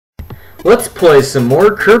let's play some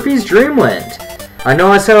more Kirby's Dream Land. I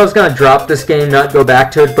know I said I was gonna drop this game, not go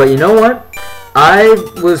back to it, but you know what? I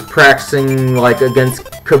was practicing like against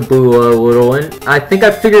Kabula a little, and I think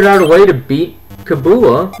I figured out a way to beat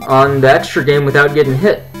Kabula on the extra game without getting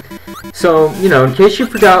hit. So, you know, in case you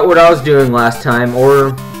forgot what I was doing last time,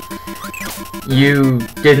 or you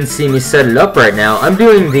didn't see me set it up right now, I'm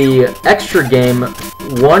doing the extra game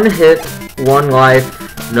 1 hit, 1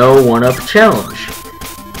 life, no 1-up challenge.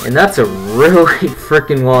 And that's a really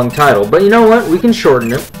freaking long title. But you know what? We can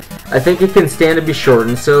shorten it. I think it can stand to be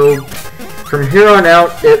shortened. So from here on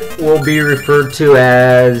out, it will be referred to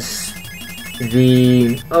as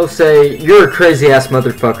the, I'll say, you're a crazy-ass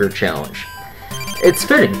motherfucker challenge. It's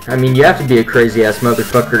fitting. I mean, you have to be a crazy-ass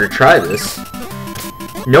motherfucker to try this.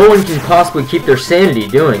 No one can possibly keep their sanity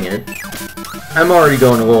doing it. I'm already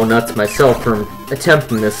going a little nuts myself from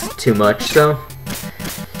attempting this too much, so,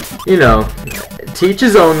 you know, to each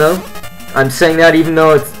his own, though. I'm saying that even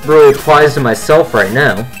though it really applies to myself right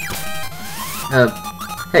now.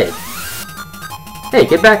 Hey. Hey,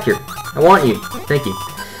 get back here. I want you. Thank you.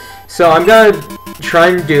 So I'm gonna try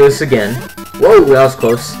and do this again. Whoa, that was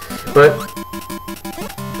close. But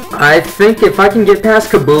I think if I can get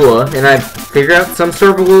past Kabula, and I figure out some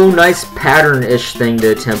sort of a little nice pattern-ish thing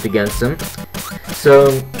to attempt against him. So,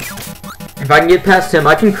 if I can get past him,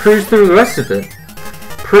 I can cruise through the rest of it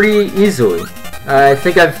pretty easily. I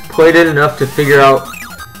think I've played it enough to figure out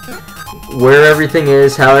where everything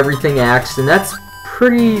is, how everything acts, and that's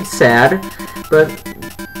pretty sad, but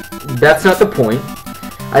that's not the point.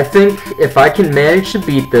 I think if I can manage to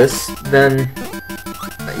beat this, then,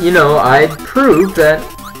 you know, I'd prove that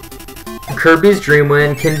Kirby's Dream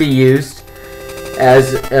Land can be used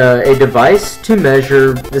as a device to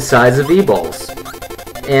measure the size of E-balls,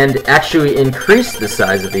 and actually increase the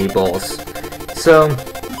size of E-balls. So,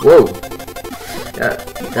 whoa.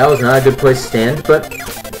 That was not a good place to stand, but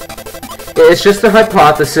it's just a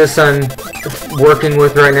hypothesis I'm working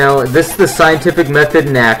with right now. This is the scientific method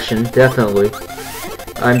in action, definitely.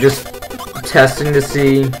 I'm just testing to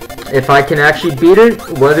see if I can actually beat it,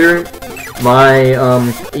 whether my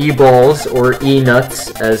E-balls, or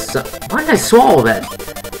E-nuts, as why did I swallow that?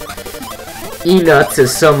 E-nuts,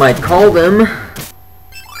 as some might call them.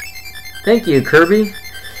 Thank you, Kirby.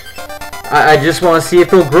 I just want to see if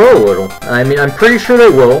they'll grow a little. I mean, I'm pretty sure they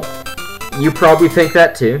will. You probably think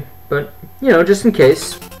that too, but, you know, just in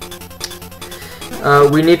case.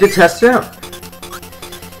 We need to test it out.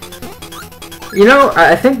 You know,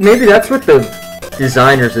 I think maybe that's what the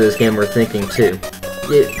designers of this game were thinking too.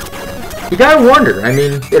 You gotta wonder. I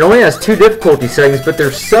mean, it only has 2 difficulty settings, but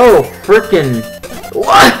they're so freaking.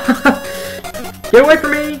 What? Get away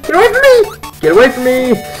from me! Get away from me! Get away from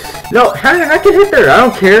me! No, how did I get hit there? I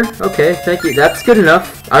don't care. Okay, thank you. That's good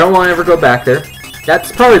enough. I don't want to ever go back there.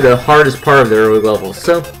 That's probably the hardest part of the early levels.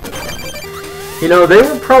 So, you know, they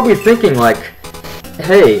were probably thinking like,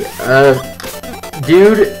 hey,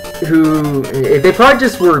 dude who, they probably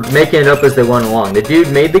just were making it up as they went along. The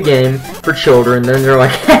dude made the game for children, then they're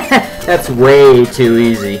like, that's way too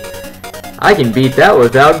easy. I can beat that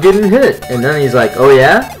without getting hit. And then he's like, oh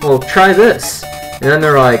yeah? Well, try this. And then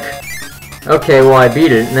they're like, okay, well I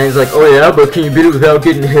beat it. And then he's like, oh yeah, but can you beat it without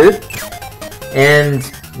getting hit? And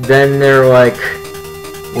then they're like,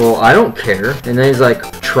 well, I don't care. And then he's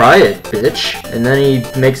like, try it, bitch. And then he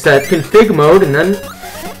makes that config mode, and then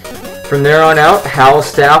from there on out, Hal's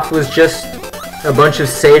staff was just a bunch of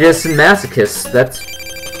sadists and masochists. That's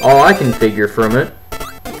all I can figure from it.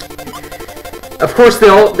 Of course,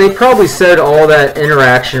 they probably said all that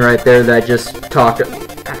interaction right there that I just talked.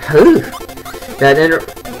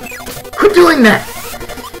 Quit doing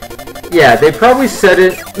that! Yeah, they probably said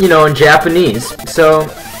it, you know, in Japanese. So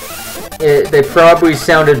they probably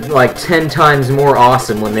sounded like 10 times more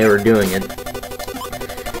awesome when they were doing it.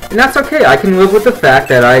 And that's okay. I can live with the fact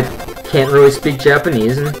that I can't really speak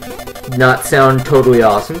Japanese and not sound totally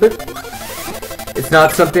awesome, but it's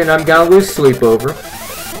not something I'm gonna lose sleep over.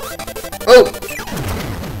 Oh!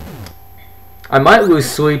 I might lose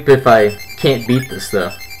sleep if I can't beat this,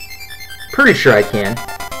 though. Pretty sure I can.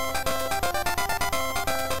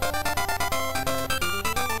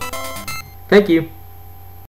 Thank you.